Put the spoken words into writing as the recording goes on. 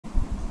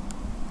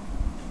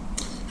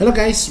Hello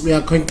guys, we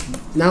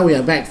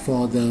are back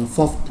for the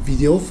fourth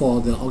video for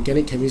the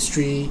organic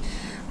chemistry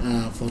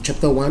for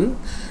chapter 1.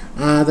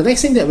 The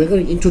next thing that we're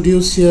going to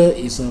introduce here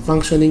is a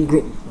functioning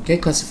group, okay,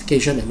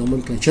 classification and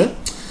nomenclature.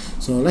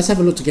 So let's have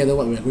a look together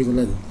what we are going to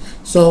learn.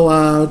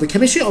 So the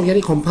chemistry of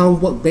organic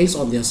compound work based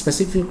on their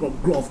specific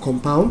group of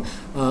compound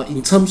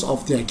in terms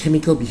of their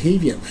chemical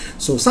behavior.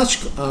 So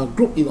such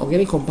group in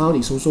organic compound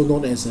is also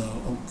known as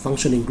a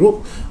functioning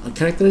group, a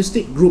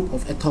characteristic group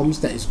of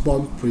atoms that is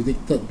bond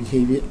predicted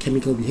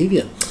chemical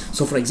behavior.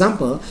 So for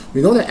example,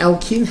 we know that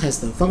alkene has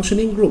the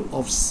functioning group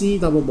of C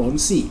double bond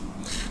C.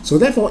 So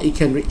therefore, it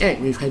can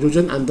react with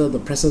hydrogen under the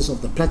presence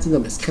of the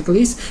platinum as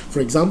catalyst. For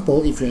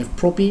example, if you have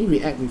propene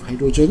react with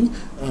hydrogen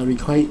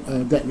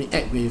that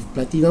react with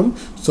platinum,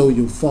 so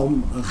you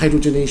form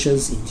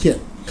hydrogenations in here.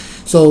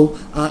 So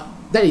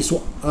that is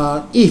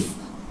if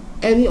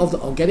any of the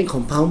organic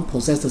compound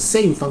possess the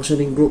same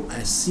functioning group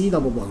as C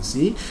double bond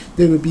C,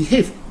 they will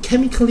behave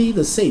chemically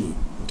the same,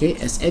 okay,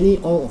 as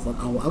all of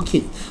our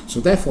alkene. So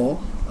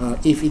therefore,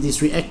 if it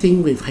is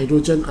reacting with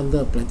hydrogen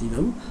under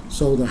platinum,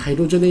 so the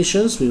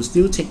hydrogenations will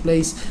still take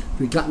place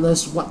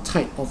regardless what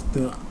type of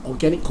the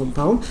organic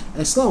compound,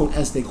 as long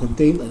as they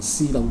contain a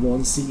C double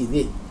bond C in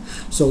it.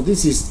 So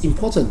this is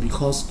important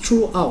because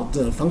throughout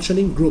the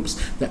functioning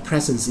groups that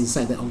present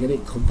inside the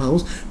organic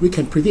compounds, we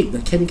can predict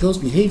the chemical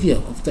behavior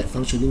of that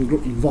functioning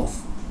group involved.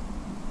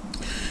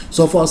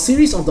 So for a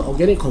series of the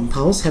organic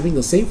compounds having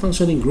the same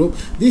functioning group,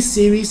 this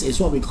series is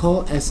what we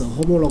call as a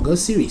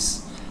homologous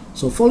series.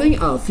 So following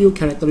are a few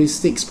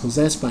characteristics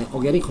possessed by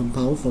organic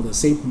compound for the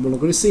same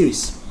homologous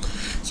series.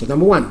 So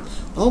number one,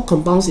 all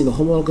compounds in the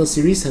homologous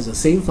series has the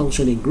same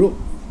functioning group,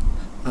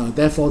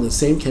 therefore the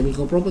same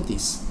chemical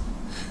properties.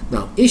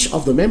 Now, each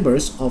of the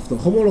members of the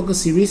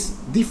homologous series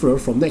differ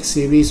from next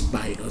series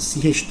by a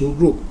CH2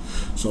 group.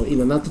 So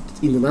in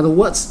other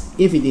words,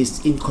 if it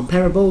is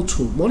incomparable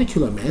to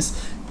molecular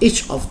mass,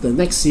 each of the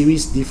next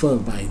series differ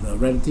by the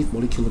relative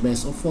molecular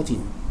mass of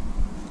 14.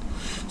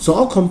 So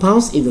all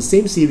compounds in the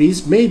same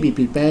series may be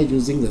prepared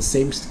using the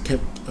same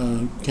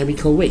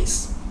chemical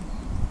weights.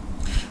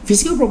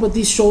 Physical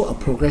properties show a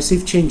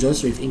progressive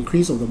changes with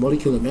increase of the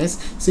molecular mass,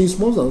 since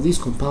most of these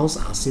compounds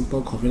are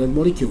simple covalent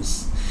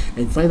molecules.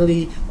 And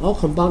finally, all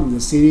compounds in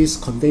the series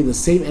contain the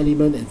same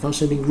element and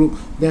functioning group,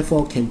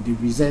 therefore can be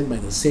represented by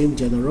the same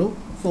general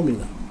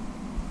formula.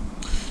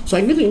 So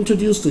I'm going to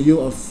introduce to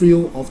you a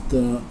few of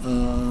the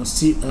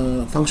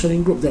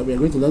functioning group that we are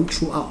going to learn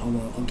throughout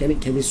our organic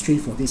chemistry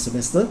for this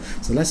semester.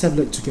 So let's have a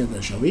look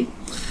together, shall we?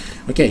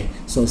 Okay,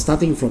 so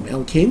starting from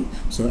alkane.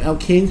 So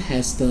alkane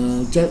has the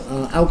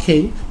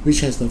alkane,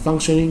 which has the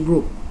functioning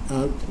group.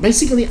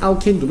 Basically,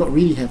 alkane do not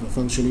really have a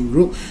functioning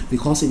group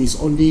because it is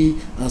only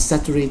a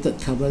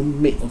saturated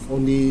carbon made of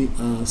only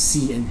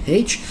C and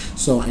H.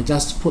 So I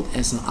just put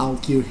as an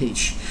alkyl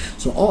H.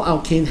 So all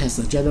alkane has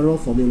a general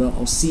formula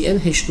of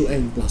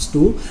CnH2n plus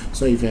 2.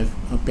 So if you have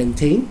a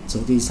pentane, so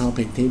this is how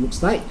pentane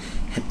looks like.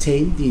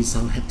 Heptane, this is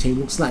how heptane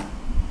looks like.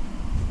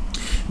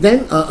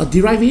 Then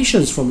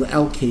derivations from the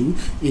alkane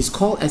is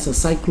called as a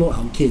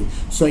cycloalkane.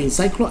 So in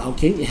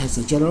cycloalkane, it has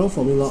a general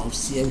formula of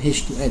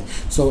CnH2n.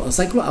 So a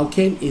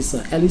cycloalkane is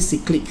an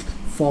alicyclic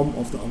form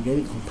of the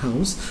organic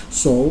compounds.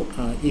 So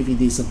if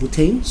it is a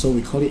butane, so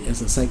we call it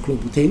as a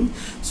cyclobutane.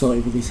 So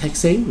if it is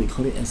hexane, we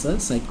call it as a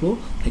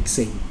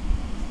cyclohexane.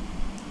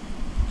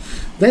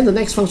 Then the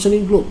next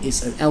functioning group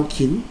is an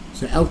alkene.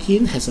 So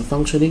alkene has a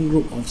functioning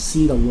group of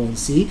C double bond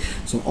C.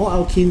 So all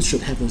alkenes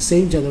should have the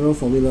same general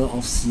formula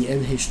of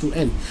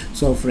CnH2n.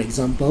 So for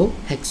example,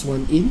 hex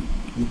 1 in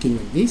looking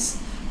like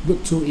this,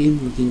 but 2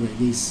 in looking like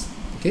this.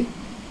 Okay.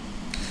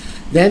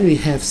 Then we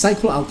have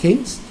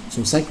cycloalkanes.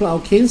 So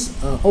cycloalkanes,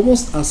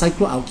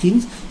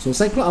 cycloalkenes. So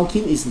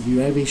cycloalkene is the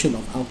derivation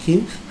of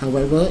alkene.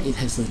 However, it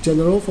has a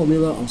general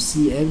formula of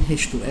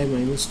CnH2n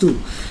minus 2.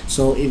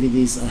 So if it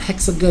is a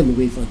hexagon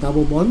with a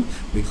double bond,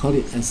 we call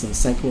it as a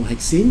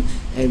cyclohexene.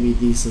 And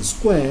if it is a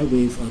square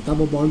with a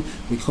double bond,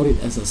 we call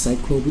it as a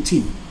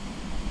cyclobutene.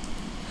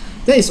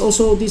 There is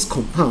also this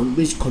compound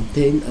which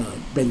contain a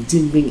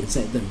benzene ring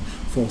inside them.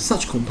 For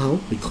such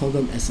compound, we call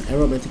them as an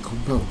aromatic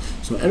compound.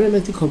 So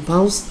aromatic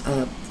compounds,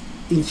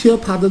 in here,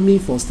 pardon me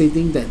for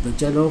stating that the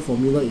general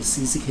formula is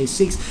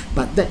C6H6,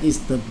 but that is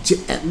the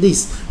at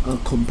least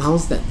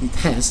compounds that it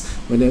has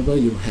whenever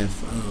you have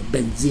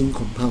benzene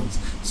compounds.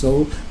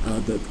 So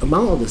the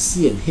amount of the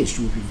C and H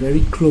will be very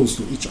close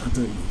to each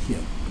other in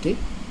here. Okay.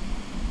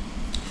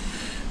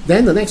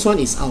 Then the next one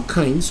is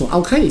alkyne. So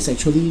alkyne is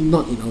actually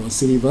not in our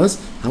syllabus.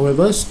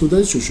 However,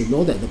 students should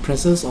know that the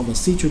presence of a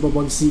C triple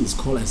bond C is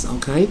called as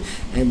alkyne,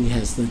 and it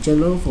has the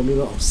general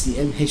formula of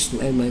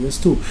CnH2n minus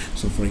 2.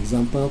 So for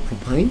example,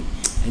 propyne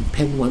and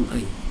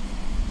pen-1-ine.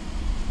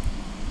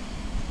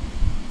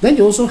 Then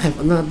you also have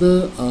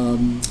another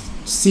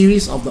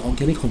series of the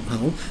organic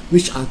compound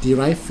which are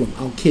derived from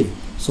alkane.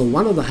 So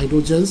one of the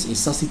hydrogens is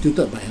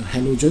substituted by a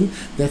halogen,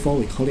 therefore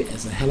we call it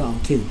as a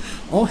haloalkane.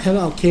 All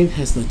haloalkane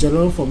has the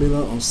general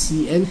formula of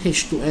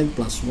CnH2n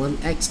plus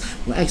 1x,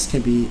 where x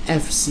can be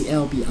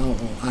FCl, Br, or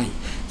I.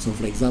 So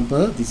for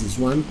example, this is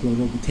 1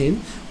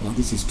 chlorobutane, or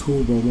this is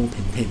 2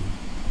 bromopentane.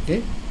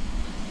 Okay.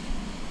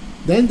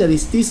 Then there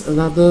is this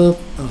another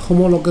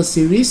homologous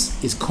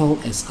series is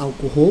called as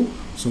alcohol.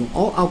 So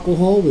all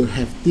alcohol will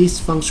have this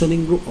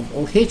functioning group of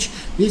OH.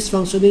 This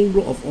functioning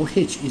group of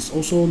OH is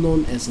also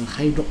known as a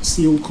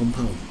hydroxyl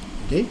compound.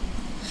 Okay.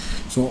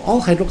 So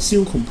all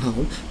hydroxyl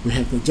compound will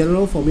have the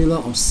general formula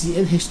of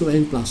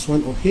CnH2n plus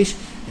 1 OH,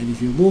 and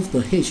if you move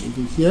the H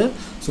into here,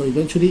 so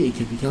eventually it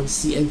can become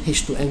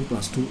CnH2n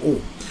plus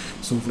 2O.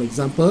 So for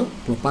example,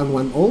 propan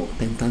 1O,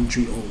 pentan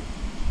 3O.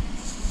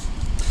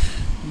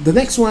 The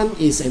next one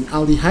is an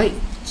aldehyde.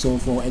 So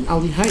for an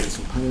aldehyde,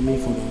 so pardon me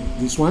for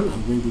this one,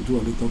 I'm going to do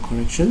a little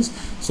corrections.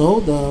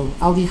 So the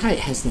aldehyde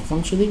has the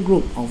functioning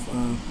group of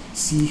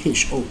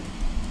CHO.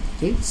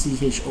 Okay,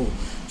 CHO.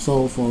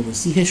 So for the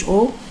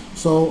CHO,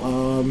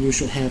 so you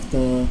should have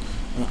the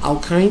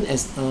alkyne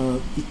as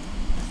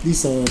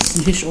this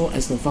CHO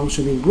as the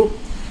functioning group.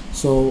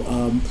 So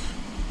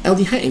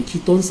aldehyde and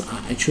ketones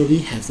are actually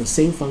have the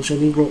same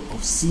functioning group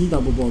of C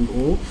double bond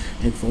O,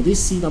 and for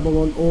this C double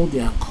bond O,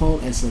 they are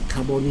called as a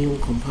carbonyl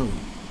compound.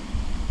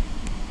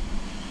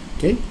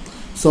 Okay,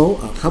 so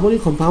a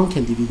carbonyl compound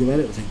can be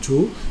divided into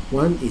two.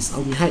 One is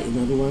aldehyde,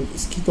 another one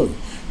is ketone.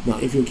 Now,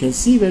 if you can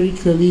see very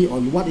clearly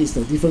on what is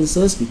the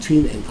differences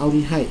between an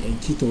aldehyde and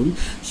ketone,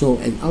 so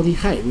an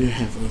aldehyde will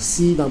have a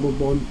C double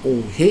bond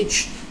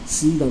OH,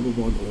 C double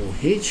bond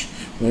OH,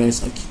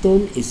 whereas a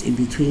ketone is in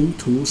between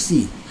two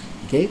C.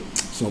 Okay,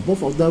 so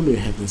both of them will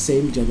have the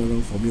same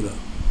general formula.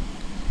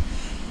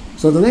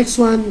 So the next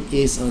one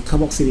is a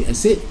carboxylic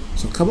acid.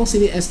 So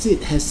carboxylic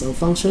acid has a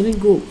functioning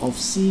group of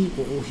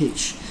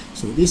COOH.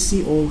 So this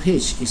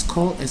COOH is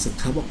called as a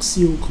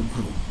carboxyl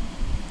compound.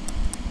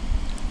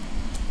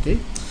 Okay,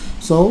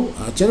 so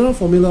general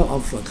formula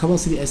of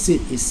carboxylic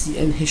acid is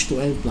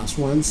CnH2n plus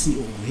 1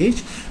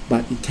 COOH,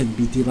 but it can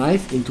be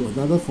derived into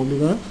another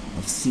formula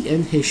of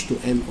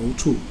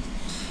CnH2nO2.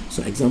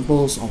 So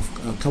examples of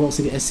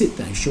carboxylic acid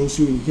that I shows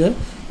you in here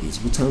is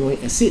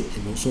butanoic acid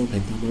and also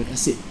pentanoic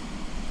acid.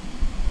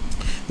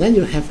 Then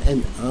you have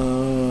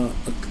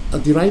a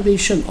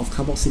derivation of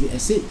carboxylic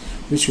acid,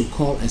 which you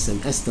call as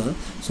an ester.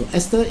 So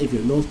ester, if you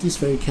notice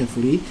very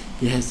carefully,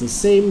 it has the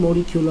same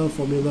molecular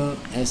formula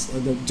as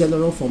the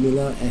general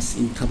formula as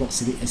in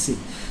carboxylic acid.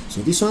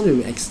 So this one we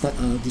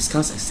will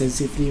discuss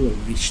extensively when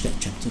we reach that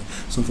chapter.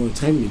 So for the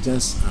time, you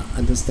just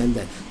understand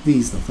that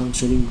these are the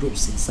functioning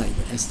groups inside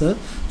the ester.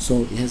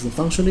 So it has the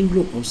functioning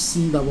group of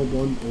C double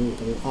bond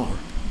OOR,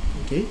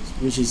 okay,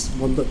 which is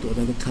bonded to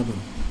another carbon.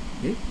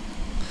 Okay.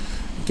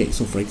 Okay,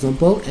 so for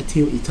example,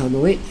 ethyl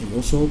ethanoate and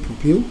also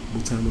propyl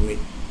butanoate.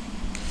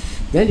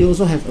 Then you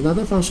also have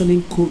another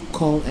functioning group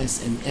called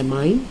as an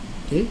amine.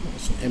 Okay,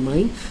 so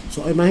amine.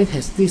 So amine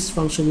has this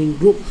functioning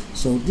group.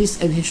 So this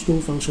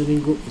NH2 functioning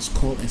group is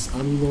called as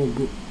amino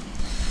group.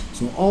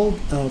 So all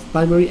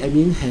primary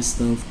amine has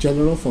the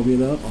general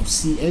formula of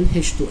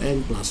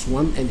CnH2n plus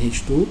 1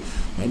 NH2,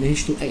 where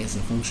NH2 acts as a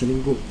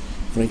functioning group.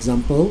 For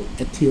example,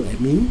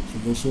 ethylamine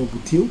and also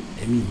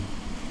butylamine.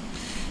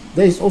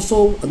 There is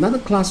also another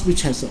class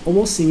which has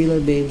almost similar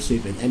names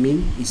with an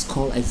amine, is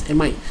called as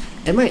amide.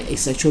 Amide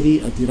is actually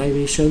a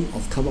derivation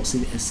of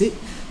carboxylic acid.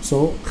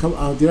 So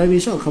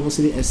derivation of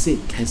carboxylic acid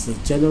has the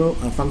general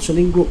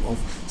functioning group of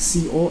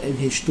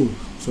CONH2.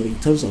 So in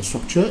terms of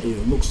structure,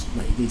 it looks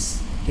like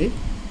this. Okay,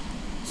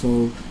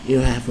 so you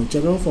have a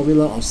general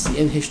formula of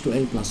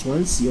CnH2n plus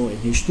 1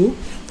 CONH2.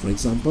 For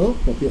example,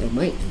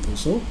 propylamide and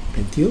also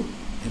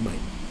pentylamide.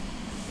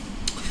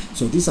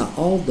 So these are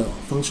all the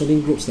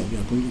functioning groups that we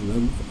are going to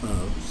learn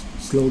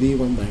slowly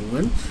one by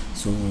one.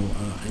 So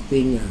I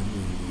think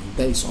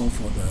that is all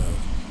for the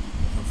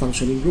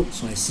functioning group.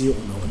 So I see you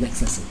on our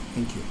next lesson.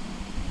 Thank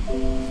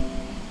you.